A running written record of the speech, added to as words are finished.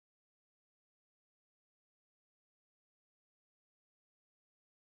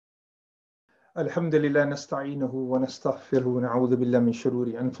الحمد لله نستعينه ونستغفره ونعوذ بالله من شرور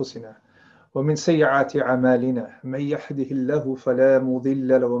أنفسنا ومن سيئات أعمالنا من يهده الله فلا مضل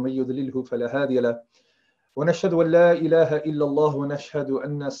له ومن يضلله فلا هادي له ونشهد أن لا إله إلا الله ونشهد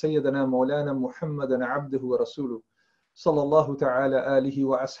أن سيدنا مولانا محمدا عبده ورسوله صلى الله تعالى آله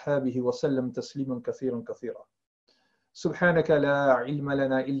وأصحابه وسلم تسليما كثيرا كثيرا. سبحانك لا علم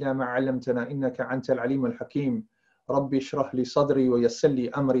لنا إلا ما علمتنا إنك أنت العليم الحكيم. ربي اشرح لي صدري ويسر لي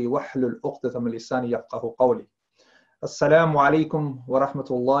أمري واحلل عقدة من لساني يفقهوا قولي. Assalamu alaikum wa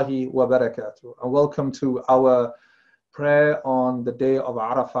rahmatullahi wa barakatuh. And welcome to our prayer on the day of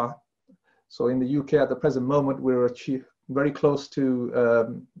Arafah. So in the UK at the present moment, we're very close to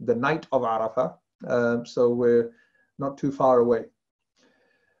the night of Arafah. So we're not too far away.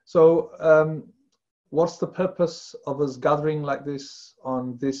 So what's the purpose of us gathering like this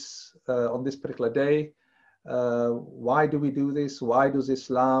on this particular day? Why do we do this? Why does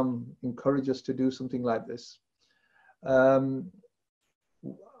Islam encourage us to do something like this? And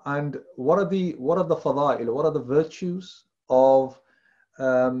what are the fada'il, what are the virtues of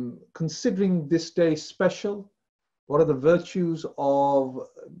considering this day special? What are the virtues of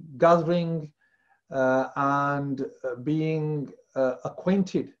gathering and being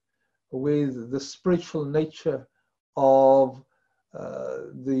acquainted with the spiritual nature of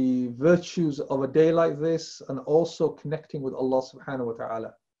the virtues of a day like this, and also connecting with Allah subhanahu wa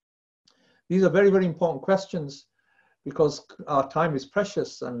ta'ala? These are very, very important questions because our time is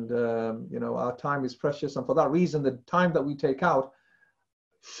precious, and our time is precious, and for that reason the time that we take out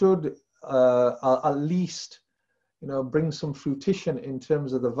should at least bring some fruition in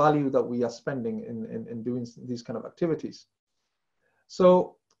terms of the value that we are spending in doing these kind of activities.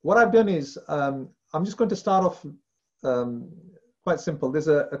 So what I've done is I'm just going to start off quite simple. There's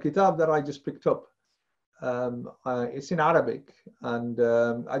a kitab that I just picked up. It's in Arabic, and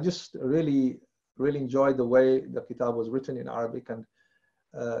I just really enjoyed the way the kitab was written in Arabic, and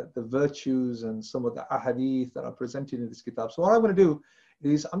the virtues and some of the ahadith that are presented in this kitab. So what I'm going to do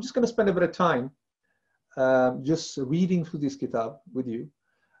is I'm just going to spend a bit of time just reading through this kitab with you,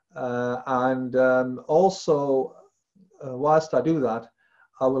 and also whilst I do that,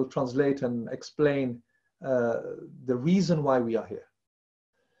 I will translate and explain the reason why we are here.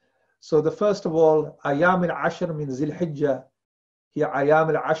 So the first of all, أيام العشر من ذي الحجة هي أيام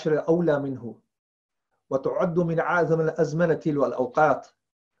العشر الأولى منه وتعد من أعظم الأزمنة والأوقات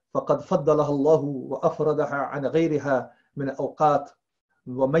فقد فضلها الله وأفردها عن غيرها من الأوقات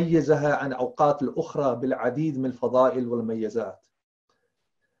وميزها عن أوقات الأخرى بالعديد من الفضائل والميزات.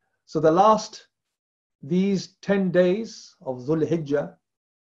 So these 10 days of Dhul-Hijjah,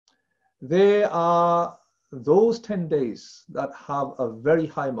 they are those 10 days that have a very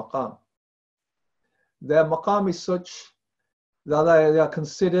high maqam. Their maqam is such that they are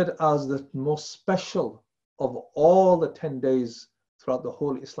considered as the most special of all the 10 days throughout the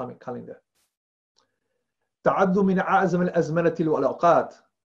whole Islamic calendar. تعد من أعظم الأزمنة والأوقات.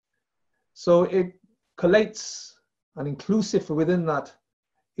 So it collates, and inclusive within that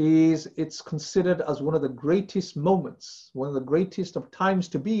is it's considered as one of the greatest moments, one of the greatest of times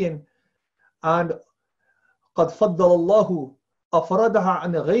to be in. And قد فضل الله أفردها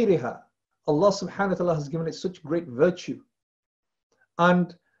عن غيرها. Allah subhanahu wa ta'ala has given it such great virtue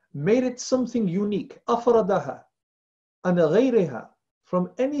and made it something unique. أفردها عن غيرها, from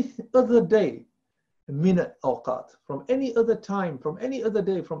any other day, من الأوقات, from any other time, from any other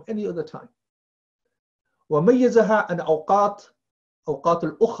day, from any other time. وميزها عن أوقات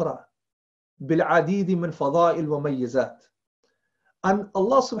الأخرى بالعديد من فضائل وميزات. And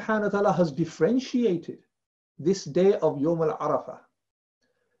Allah subhanahu wa ta'ala has differentiated this day of Yawm al-Arafah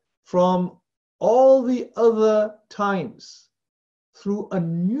from all the other times through a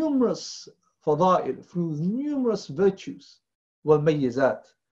numerous fada'il, through numerous virtues,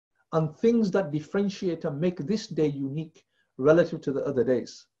 wal-mayyizat, and things that differentiate and make this day unique relative to the other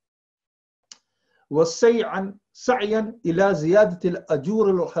days. وَسَيْعًا سَعْيًا إِلَى زِيَادَةِ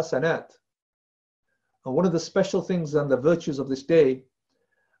الْأَجُورِ الْحَسَنَاتِ. And one of the special things and the virtues of this day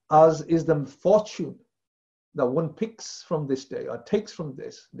as is the fortune that one picks from this day or takes from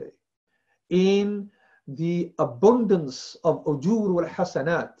this day in the abundance of ujur wal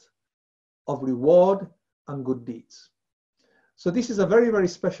hasanat, of reward and good deeds. So this is a very, very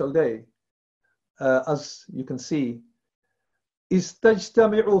special day. As you can see,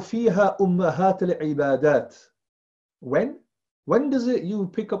 istajtami'u fiha ummahat al-ibadat. When does you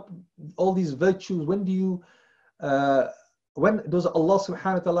pick up all these virtues? When does Allah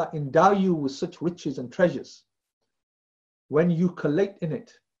subhanahu wa ta'ala endow you with such riches and treasures? When you collect in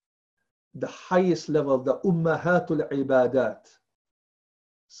it the highest level of the ummahatul ibadat,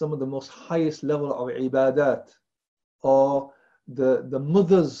 some of the most highest level of ibadat, or the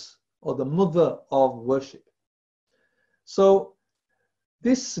mothers, or the mother of worship. So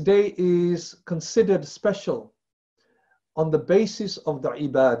this day is considered special on the basis of the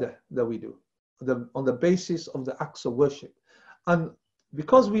ibadah that we do, on the basis of the acts of worship. And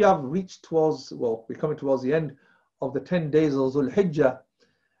because we have reached towards, well, we're coming towards the end of the 10 days of Dhul-Hijjah,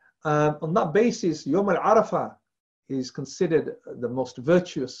 on that basis, Yawm al-Arafah is considered the most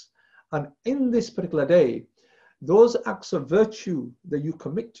virtuous. And in this particular day, those acts of virtue that you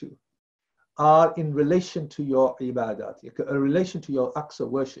commit to are in relation to your ibadat, in relation to your acts of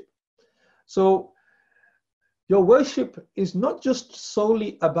worship. So your worship is not just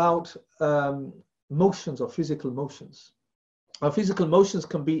solely about motions or physical motions. Our physical motions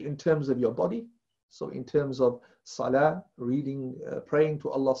can be in terms of your body, so in terms of salah, reading, praying to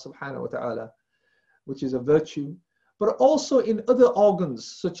Allah subhanahu wa ta'ala, which is a virtue, but also in other organs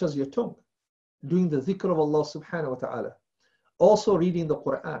such as your tongue, doing the dhikr of Allah subhanahu wa ta'ala, also reading the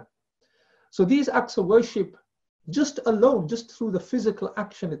Quran. So these acts of worship, just alone, just through the physical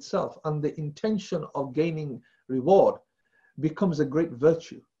action itself and the intention of gaining reward, becomes a great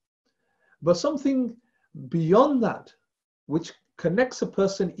virtue. But something beyond that, which connects a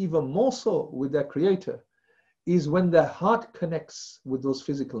person even more so with their Creator, is when their heart connects with those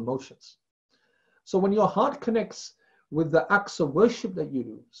physical motions. So when your heart connects with the acts of worship that you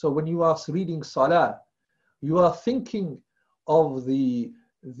do, so when you are reading salah, you are thinking of the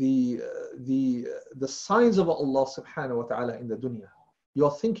signs of Allah subhanahu wa ta'ala in the dunya.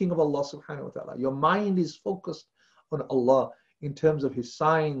 You're thinking of Allah subhanahu wa ta'ala. Your mind is focused on Allah in terms of His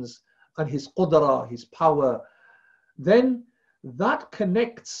signs and His qudra, His power. Then that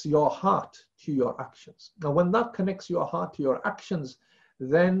connects your heart to your actions. Now, when that connects your heart to your actions,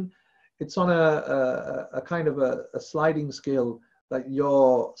 then it's on a kind of a sliding scale, that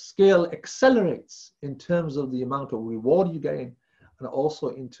your scale accelerates in terms of the amount of reward you gain, and also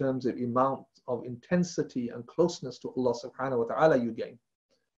in terms of the amount of intensity and closeness to Allah subhanahu wa ta'ala you gain.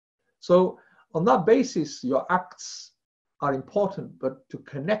 So on that basis, your acts are important, but to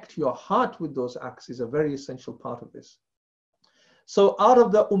connect your heart with those acts is a very essential part of this. So out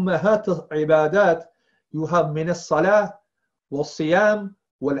of the ummahat al-ibadat, you have min as-salah, wal-siyam,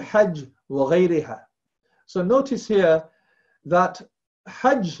 wal-hajj, wa-ghayriha. So notice here that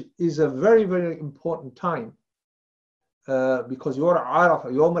Hajj is a very, very important time, because your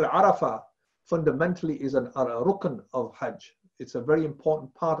Arafah, Yawm al-Arafah, fundamentally is a rukn of Hajj. It's a very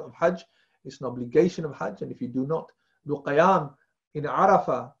important part of Hajj. It's an obligation of Hajj, and if you do not do qiyam in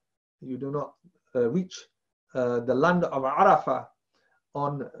Arafah, you do not reach the land of Arafah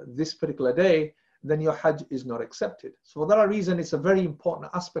on this particular day, then your Hajj is not accepted. So for that reason, it's a very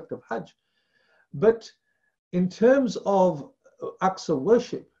important aspect of Hajj. But in terms of acts of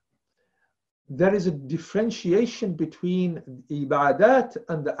worship, there is a differentiation between ibadat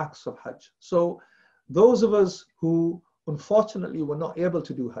and the acts of Hajj. So those of us who unfortunately were not able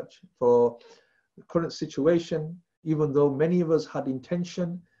to do Hajj for the current situation, even though many of us had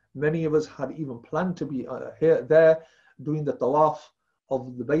intention, many of us had even planned to be there doing the tawaf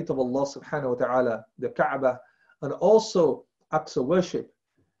of the Bayt of Allah subhanahu wa ta'ala, the Kaaba, and also acts of worship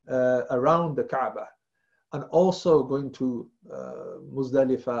around the Kaaba, and also going to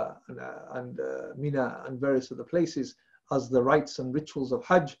Muzdalifah and Mina and various other places as the rites and rituals of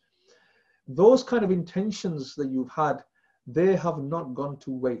Hajj. Those kind of intentions that you've had, they have not gone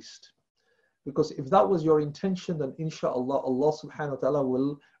to waste. Because if that was your intention, then inshallah, Allah subhanahu wa ta'ala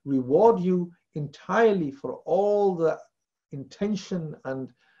will reward you entirely for all the intention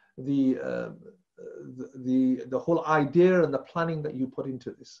and the whole idea and the planning that you put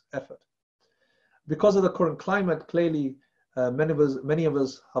into this effort. Because of the current climate, clearly many of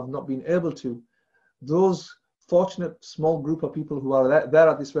us have not been able to. Those fortunate small group of people who are there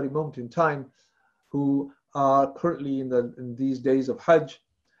at this very moment in time, who are currently in these days of Hajj,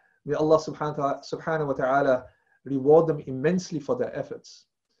 may Allah subhanahu wa ta'ala reward them immensely for their efforts.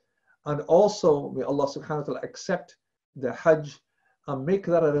 And also may Allah subhanahu wa ta'ala accept their Hajj and make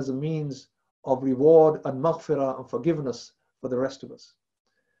that as a means of reward and maghfirah and forgiveness for the rest of us.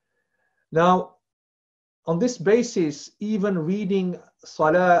 Now, on this basis, even reading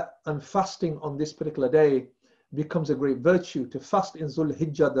salah and fasting on this particular day becomes a great virtue. To fast in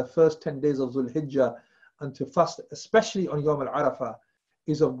Dhul-Hijjah, the first 10 days of Dhul-Hijjah, and to fast especially on Yawm al-Arafah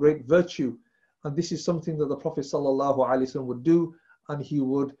is of great virtue. And this is something that the Prophet ﷺ would do, and he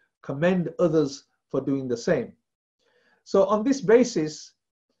would commend others for doing the same. So on this basis,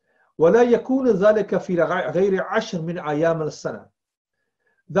 وَلَا يَكُونُ ذَلِكَ فِي غَيْرِ عَشْرٍ مِنْ أَيَّامِ السَّنَةِ,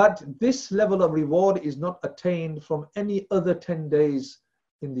 that this level of reward is not attained from any other 10 days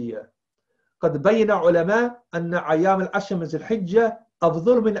in the year. قد بين علماء أن أيام العشر من ذي الحجة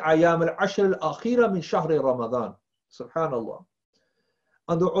أفضل من أيام العشر الأخيرة من شهر رمضان. Subhanallah.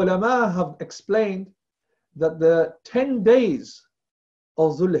 And the ulama have explained that the 10 days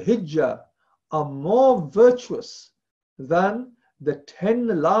of Dhul-Hijjah are more virtuous than the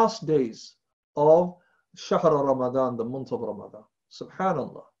 10 last days of Shahr Ramadan, the month of Ramadan.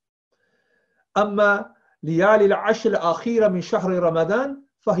 Subhanallah. أما ليالي العشر الأخيرة من شهر رمضان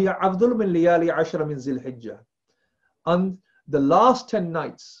فهي أفضل من ليالي عشر من ذي الحجة. And the last 10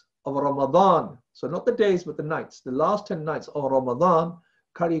 nights of Ramadan, so not the days but the nights, the last 10 nights of Ramadan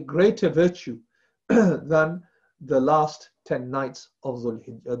carry greater virtue than the last 10 nights of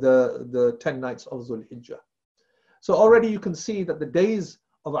Dhul-Hijjah, the 10 nights of Dhul-Hijjah. So already you can see that the days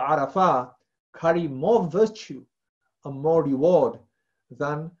of Arafah carry more virtue and more reward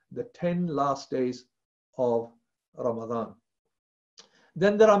than the 10 last days of Ramadan.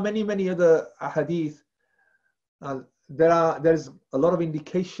 Then there are many other ahadith. There's a lot of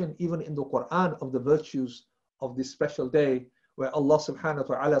indication even in the Quran of the virtues of this special day, where Allah subhanahu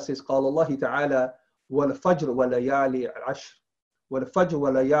wa ta'ala says, قال الله تعالى وَالْفَجْرِ وَلَيَالِ الْعَشْرِ وَالْفَجْرِ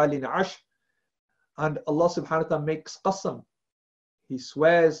وَلَيَالِ الْعَشْرِ. And Allah subhanahu wa ta'ala makes qasam. He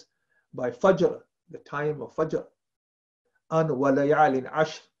swears by Fajr, the time of Fajr, and وَلَيَالِ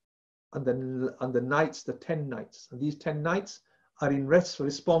الْعَشْرِ, and the nights, the 10 nights. And these 10 nights are in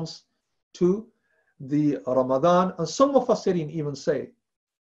response to the Ramadan. And some of us even say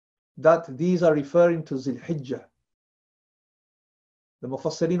that these are referring to Dhul-Hijjah. The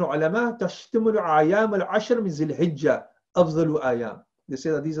Mufassirin ulama تشتمل أيام العشر من ذي الحجة أفضل أيام. They say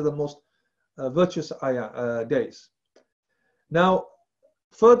that these are the most virtuous days. Now,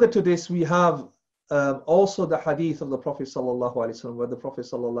 further to this, we have also the hadith of the Prophet sallallahu alaihi wasallam, where the Prophet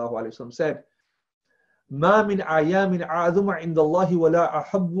sallallahu alaihi wasallam said, ما من أيام أعظم عند الله ولا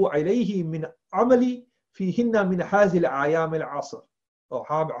أحب عليه من عملي فيهن من هذه الأيام العشر أو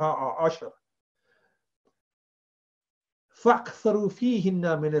عشر فأكثروا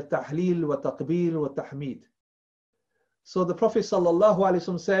فيهن من التحليل والتقبيل والتحميد. So the Prophet sallallahu alaihi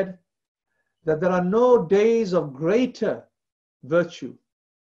wasallam said that there are no days of greater virtue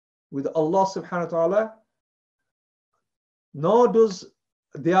with Allah subhanahu wa ta'ala, nor does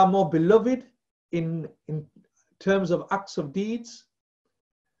they are more beloved in terms of acts of deeds,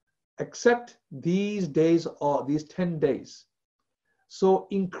 except these days or these 10 days. So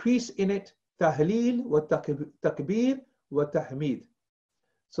increase in it tahleel wa takbir wa tahmeed.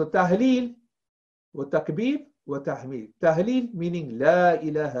 So tahleel wa takbir wa tahmeed. Tahleel meaning la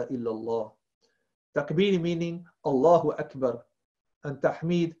ilaha illallah. Takbir meaning Allahu Akbar. And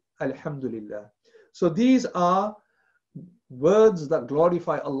tahmeed alhamdulillah. So these are words that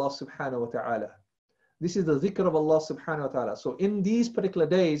glorify Allah subhanahu wa ta'ala. This is the dhikr of Allah subhanahu wa ta'ala. So in these particular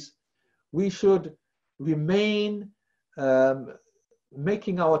days, we should remain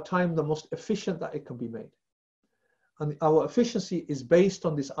making our time the most efficient that it can be made. And our efficiency is based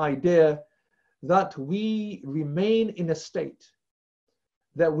on this idea that we remain in a state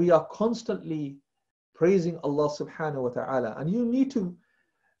that we are constantly praising Allah subhanahu wa ta'ala. And you need to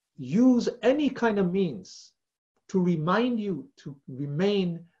use any kind of means to remind you to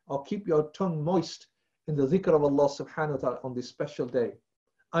remain or keep your tongue moist in the dhikr of Allah subhanahu wa ta'ala on this special day.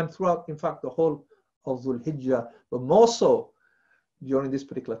 And throughout, in fact, the whole of Dhul-Hijjah, but more so during this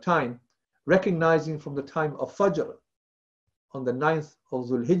particular time, recognizing from the time of Fajr on the 9th of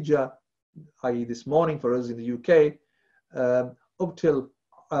Dhul-Hijjah, i.e. this morning for us in the UK, up till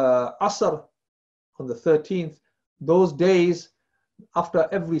Asr on the 13th, those days after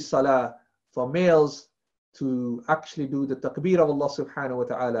every salah for males to actually do the takbir of Allah subhanahu wa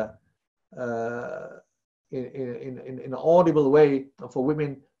ta'ala in an audible way, and for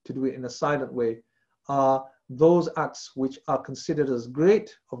women to do it in a silent way, are those acts which are considered as of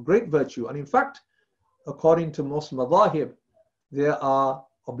great virtue. And in fact, according to most madhahib, they are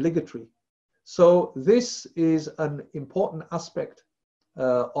obligatory. So this is an important aspect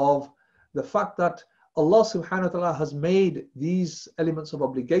of the fact that Allah subhanahu wa ta'ala has made these elements of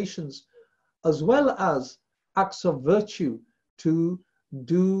obligations as well as acts of virtue to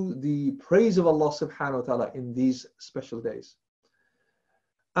do the praise of Allah subhanahu wa ta'ala in these special days.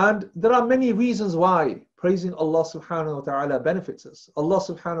 And there are many reasons why praising Allah subhanahu wa ta'ala benefits us. Allah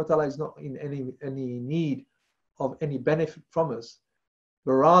subhanahu wa ta'ala is not in any need of any benefit from us,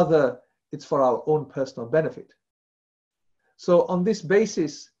 but rather it's for our own personal benefit. So on this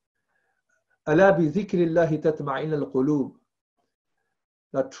basis, أَلَا بِذِكْرِ اللَّهِ تَتْمَعِنَّ الْقُلُوبِ,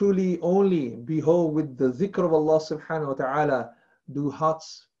 that truly only, behold, with the dhikr of Allah subhanahu wa ta'ala do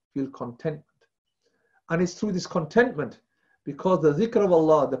hearts feel contentment. And it's through this contentment because the dhikr of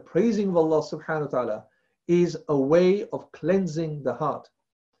Allah, the praising of Allah subhanahu wa ta'ala, is a way of cleansing the heart.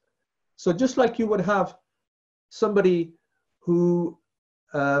 So just like you would have somebody who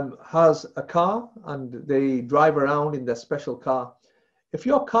has a car and they drive around in their special car. If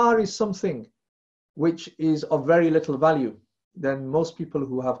your car is something which is of very little value, then most people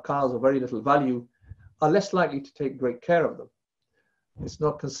who have cars of very little value are less likely to take great care of them. It's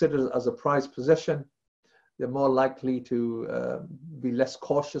not considered as a prized possession. They're more likely to be less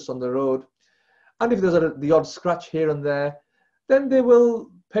cautious on the road. And if there's the odd scratch here and there, then they will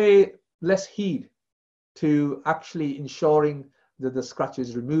pay less heed to actually ensuring that the scratch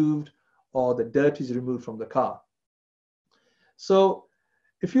is removed or the dirt is removed from the car. So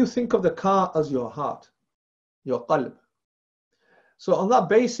if you think of the car as your heart, your qalb, so on that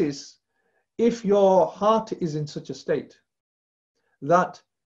basis, if your heart is in such a state that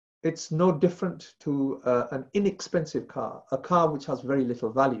it's no different to an inexpensive car, a car which has very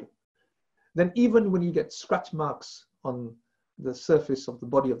little value, then even when you get scratch marks on the surface of the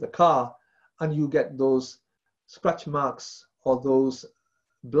body of the car and you get those scratch marks or those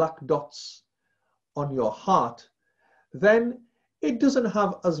black dots on your heart, then it doesn't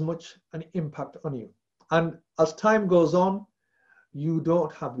have as much an impact on you. And as time goes on, you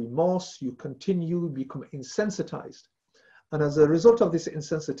don't have remorse, you continue, become insensitized. And as a result of this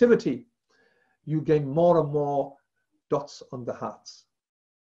insensitivity, you gain more and more dots on the hearts.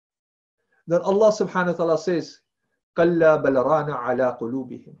 Then Allah subhanahu wa ta'ala says, كَلَّا بَلْ رَانَ عَلَىٰ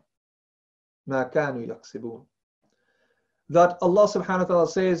قُلُوبِهِمْ مَا كَانُوا يَكْسِبُونَ. That Allah subhanahu wa ta'ala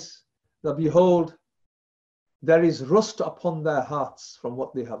says that behold, there is rust upon their hearts from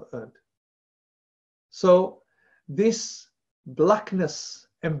what they have earned. So this blackness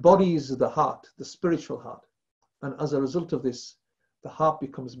embodies the heart, the spiritual heart. And as a result of this, the heart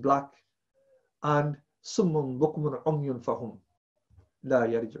becomes black and summun bukmun umyun fahum la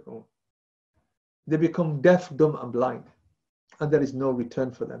yarji'un. They become deaf, dumb and blind, and there is no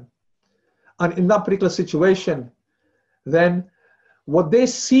return for them. And in that particular situation, then what they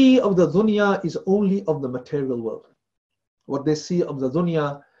see of the dunya is only of the material world. What they see of the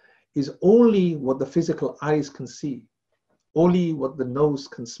dunya is only what the physical eyes can see, only what the nose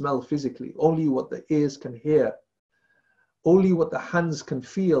can smell physically, only what the ears can hear, only what the hands can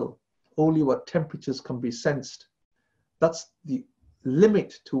feel, only what temperatures can be sensed. That's the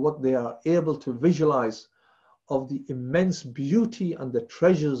limit to what they are able to visualize of the immense beauty and the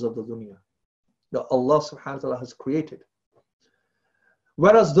treasures of the dunya that Allah subhanahu wa ta'ala has created.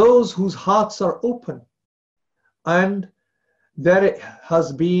 Whereas those whose hearts are open and there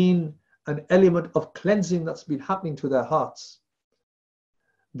has been an element of cleansing that's been happening to their hearts,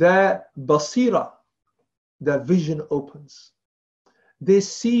 their basira, their vision opens. They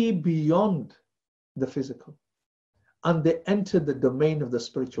see beyond the physical and they enter the domain of the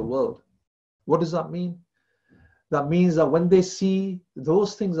spiritual world. What does that mean? That means that when they see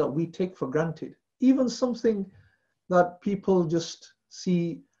those things that we take for granted, even something that people just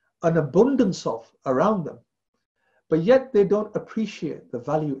see an abundance of around them, but yet they don't appreciate the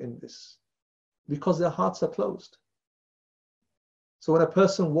value in this because their hearts are closed. So when a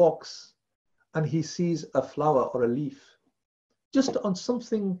person walks and he sees a flower or a leaf, just on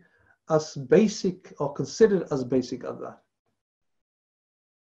something as basic or considered as basic as that,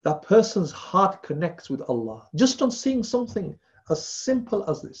 that person's heart connects with Allah. Just on seeing something as simple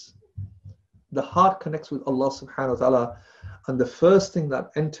as this, the heart connects with Allah subhanahu wa ta'ala, and the first thing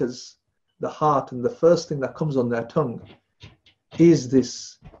that enters the heart and the first thing that comes on their tongue is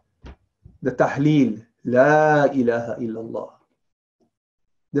this, the tahleel, la ilaha illallah,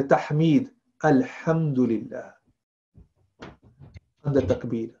 the tahmeed, alhamdulillah, and the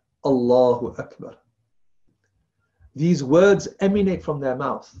takbir, Allahu Akbar. These words emanate from their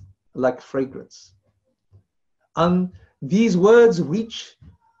mouth like fragrance. And these words reach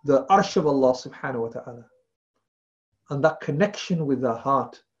the arsh of Allah subhanahu wa ta'ala. And that connection with the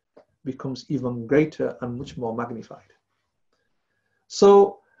heart becomes even greater and much more magnified.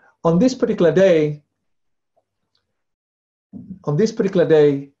 So on this particular day,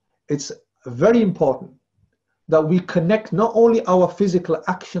 it's very important that we connect not only our physical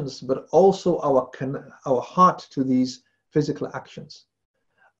actions, but also our heart to these physical actions.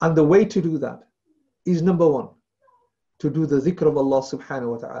 And the way to do that is, number one, to do the dhikr of Allah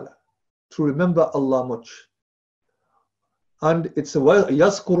subhanahu wa ta'ala, to remember Allah much. And it's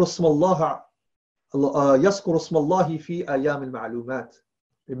يَذْكُرُ اسْمَ اللَّهِ فِي أَيَّامِ الْمَعْلُومَاتِ.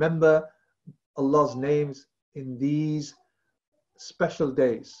 Remember Allah's names in these special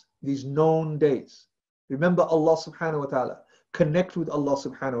days, these known days. Remember Allah subhanahu wa ta'ala. Connect with Allah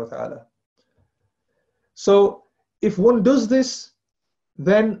subhanahu wa ta'ala. So if one does this,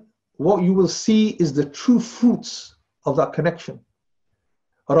 then what you will see is the true fruits of that connection.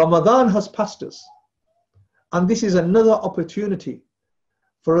 Ramadan has passed us, and this is another opportunity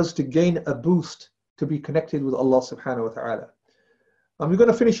for us to gain a boost to be connected with Allah subhanahu wa ta'ala. And we're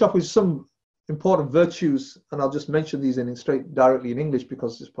going to finish off with some important virtues, and I'll just mention these directly in English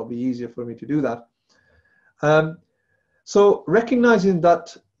because it's probably easier for me to do that. So recognizing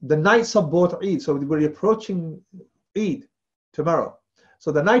that the nights of both Eid, so we're approaching Eid tomorrow.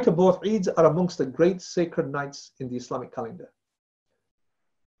 So the night of both Eids are amongst the great sacred nights in the Islamic calendar.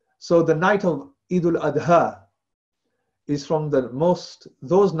 So the night of Eid al-Adha is from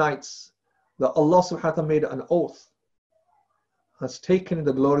those nights that Allah subhanahu wa ta'ala made an oath, has taken in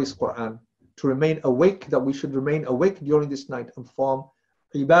the glorious Quran to remain awake, that we should remain awake during this night and perform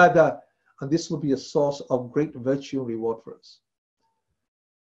ibadah, and this will be a source of great virtue and reward for us.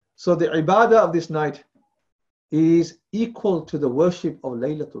 So the ibadah of this night is equal to the worship of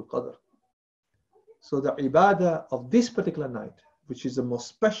Laylatul Qadr. So the ibadah of this particular night, which is the most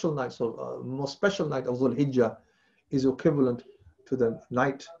special night, of Dhul-Hijjah, is equivalent to the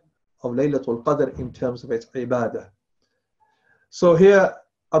night of Laylatul Qadr in terms of its ibadah. So here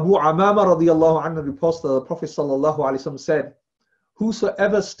Abu Amama radiyallahu anhu reports that the Prophet sallallahu alaihi wasallam said,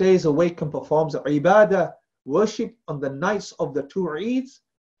 whosoever stays awake and performs ibadah, worship on the nights of the two Eids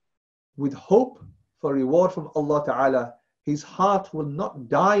with hope for reward from Allah Ta'ala, his heart will not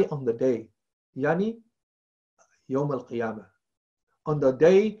die on the day, yani Yawm al-Qiyamah, on the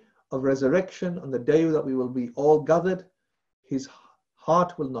day of resurrection, on the day that we will be all gathered, his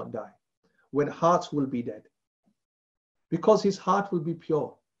heart will not die, when hearts will be dead, because his heart will be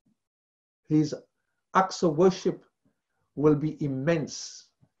pure. His acts of worship will be immense,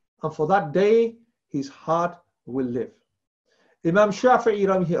 and for that day his heart will live. Imam Shafi'i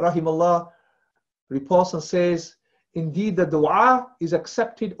rahimahullah reports and says, indeed the dua is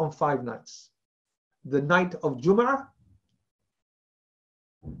accepted on 5 nights. The night of Jum'ah,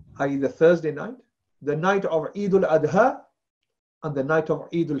 i.e. the Thursday night, the night of Eid al-Adha, and the night of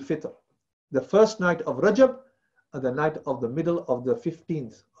Eid al-Fitr, the first night of Rajab, and the night of the middle of the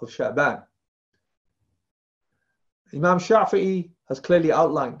 15th of Sha'ban. Imam Shafi'i has clearly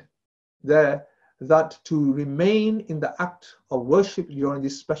outlined there that to remain in the act of worship during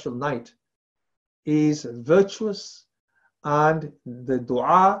this special night is virtuous and the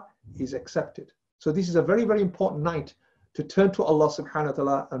dua is accepted. So this is a very, very important night to turn to Allah subhanahu wa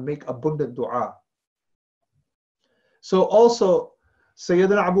ta'ala and make abundant dua. So also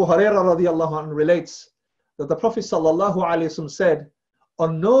Sayyidina Abu Hurairah radiyallahu anhu relates that the Prophet sallallahu alaihi wasallam said,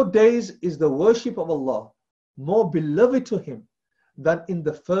 on no days is the worship of Allah more beloved to him than in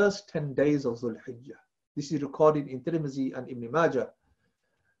the first 10 days of Dhul-Hijjah. This is recorded in Tirmidhi and Ibn Majah,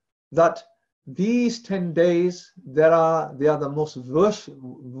 that these 10 days, they are the most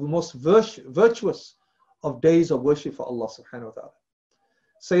virtuous of days of worship for Allah subhanahu wa ta'ala.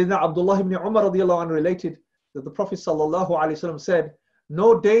 Sayyidina Abdullah ibn Umar radiyallahu anhu related that the Prophet sallallahu alaihi wasallam said,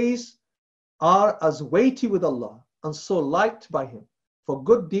 no days are as weighty with Allah and so liked by him for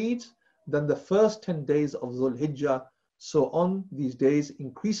good deeds than the first 10 days of Dhul-Hijjah. So on these days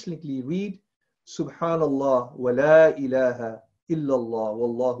increasingly read Subhanallah wa la ilaha illallah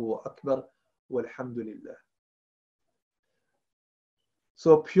wallahu akbar walhamdulillah.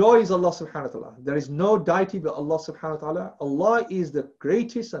 So pure is Allah subhanahu wa ta'ala. There is no deity but Allah subhanahu wa ta'ala. Allah is the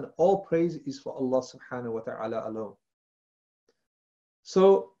greatest and all praise is for Allah subhanahu wa ta'ala alone.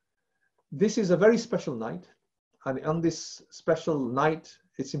 So this is a very special night, and on this special night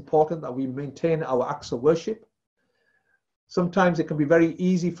it's important that we maintain our acts of worship. Sometimes it can be very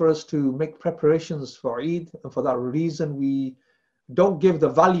easy for us to make preparations for Eid, and for that reason we don't give the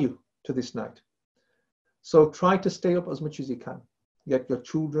value to this night. So try to stay up as much as you can. Get your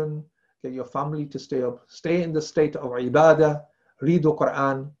children, get your family to stay up. Stay in the state of ibadah, read the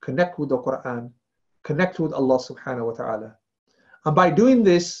Quran, connect with the Quran, connect with Allah subhanahu wa ta'ala. And by doing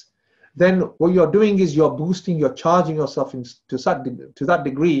this, then what you're doing is you're boosting, you're charging yourself to that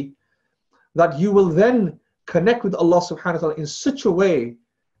degree that you will then connect with Allah subhanahu wa ta'ala in such a way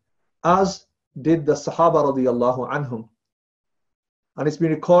as did the Sahaba radiyallahu anhum. And it's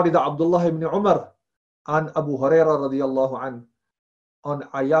been recorded that Abdullah ibn Umar and Abu Hurairah radiyallahu anhu on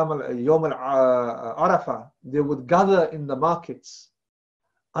Yawm al-Arafah, they would gather in the markets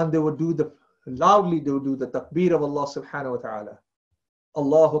and they would do the takbir of Allah subhanahu wa ta'ala.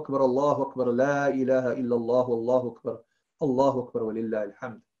 Allahu Akbar, Allahu Akbar, La ilaha illallah, Allahu Akbar, Allahu Akbar, walillahi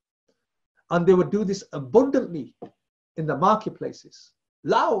alhamd. And they would do this abundantly in the marketplaces,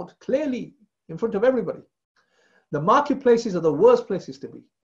 loud, clearly, in front of everybody. The marketplaces are the worst places to be.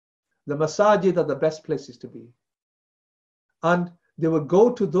 The masajid are the best places to be. And they would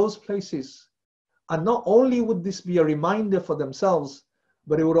go to those places. And not only would this be a reminder for themselves,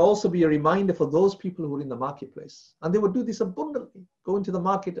 but it would also be a reminder for those people who were in the marketplace. And they would do this abundantly, go into the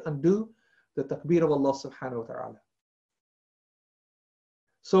market and do the takbir of Allah subhanahu wa ta'ala.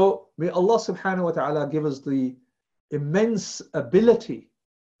 So may Allah subhanahu wa ta'ala give us the immense ability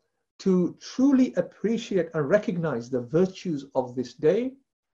to truly appreciate and recognize the virtues of this day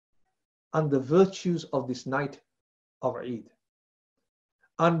and the virtues of this night of Eid.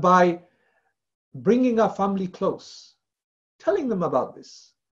 And by bringing our family close, telling them about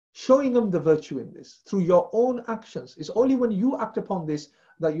this, showing them the virtue in this through your own actions. It's only when you act upon this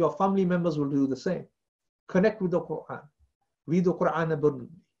that your family members will do the same. Connect with the Quran, read the Quran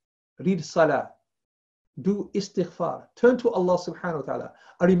abundantly, read Salah, do istighfar, turn to Allah subhanahu wa ta'ala.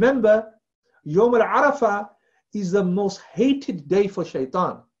 And remember, Yawm al-Arafah is the most hated day for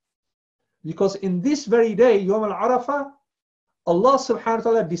shaitan. Because in this very day, Yawm al-Arafah, Allah subhanahu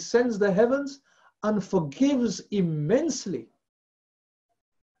wa ta'ala descends the heavens and forgives immensely.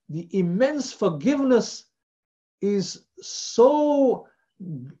 The immense forgiveness is such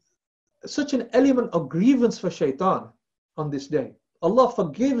an element of grievance for shaitan on this day. Allah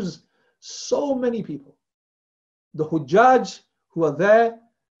forgives so many people. The Hujjaj who are there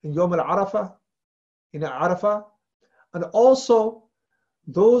in Yawm al-Arafah, in Arafah, and also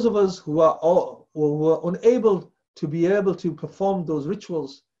those of us who are unable to be able to perform those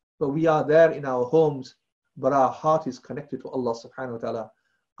rituals, but we are there in our homes, but our heart is connected to Allah subhanahu wa ta'ala,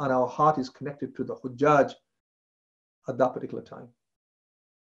 and our heart is connected to the Hujjaj at that particular time.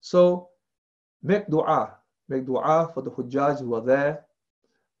 So make dua for the Hujjaj who are there.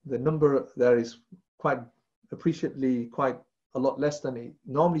 The number there is quite appreciably quite a lot less than it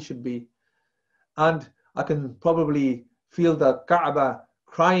normally should be. And I can probably feel the Kaaba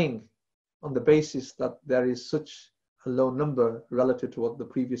crying on the basis that there is such a low number relative to what the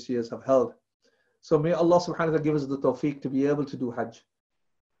previous years have held. So may Allah subhanahu wa ta'ala give us the tawfiq to be able to do Hajj.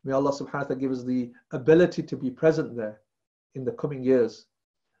 May Allah subhanahu wa ta'ala give us the ability to be present there in the coming years.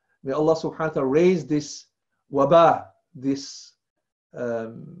 May Allah subhanahu wa ta'ala raise this wabah, this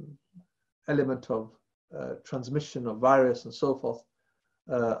element of transmission of virus and so forth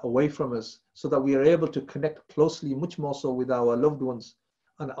away from us, so that we are able to connect closely, much more so with our loved ones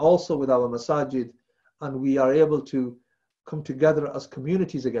and also with our masajid, and we are able to come together as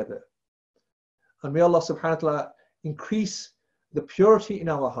communities together. And may Allah subhanahu wa ta'ala increase the purity in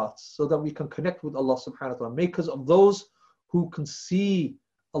our hearts so that we can connect with Allah subhanahu wa ta'ala. Make us of those who can see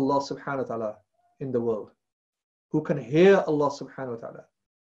Allah subhanahu wa ta'ala in the world, who can hear Allah subhanahu wa ta'ala,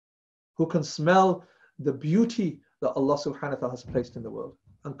 who can smell the beauty that Allah subhanahu wa ta'ala has placed in the world,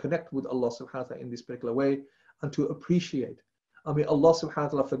 and connect with Allah subhanahu wa ta'ala in this particular way, and to appreciate. And may Allah subhanahu wa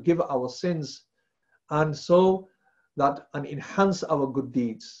ta'ala forgive our sins, and so that and enhance our good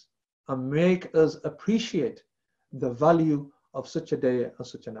deeds, and make us appreciate the value of such a day and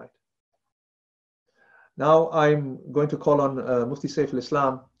such a night. Now I'm going to call on Mufti Saiful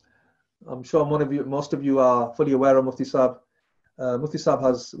Islam. I'm sure most of you are fully aware of Mufti Saab. Mufti Saab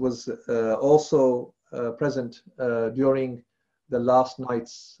was also present during the last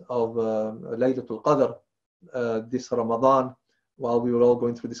nights of Laylatul Qadr this Ramadan, while we were all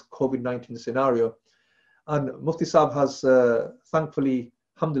going through this COVID-19 scenario. And Mufti Saab has thankfully,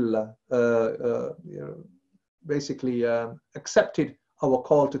 alhamdulillah, basically accepted our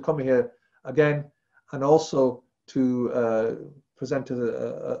call to come here again, and also to present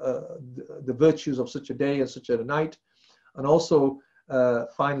the virtues of such a day and such a night, and also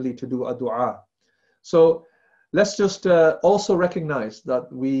finally to do a dua. So let's just also recognize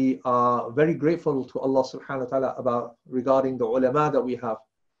that we are very grateful to Allah subhanahu wa ta'ala regarding the ulama that we have,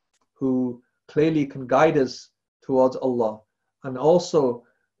 who clearly can guide us towards Allah, and also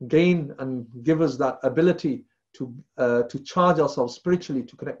gain and give us that ability to charge ourselves spiritually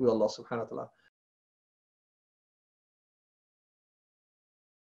to connect with Allah subhanahu wa ta'ala.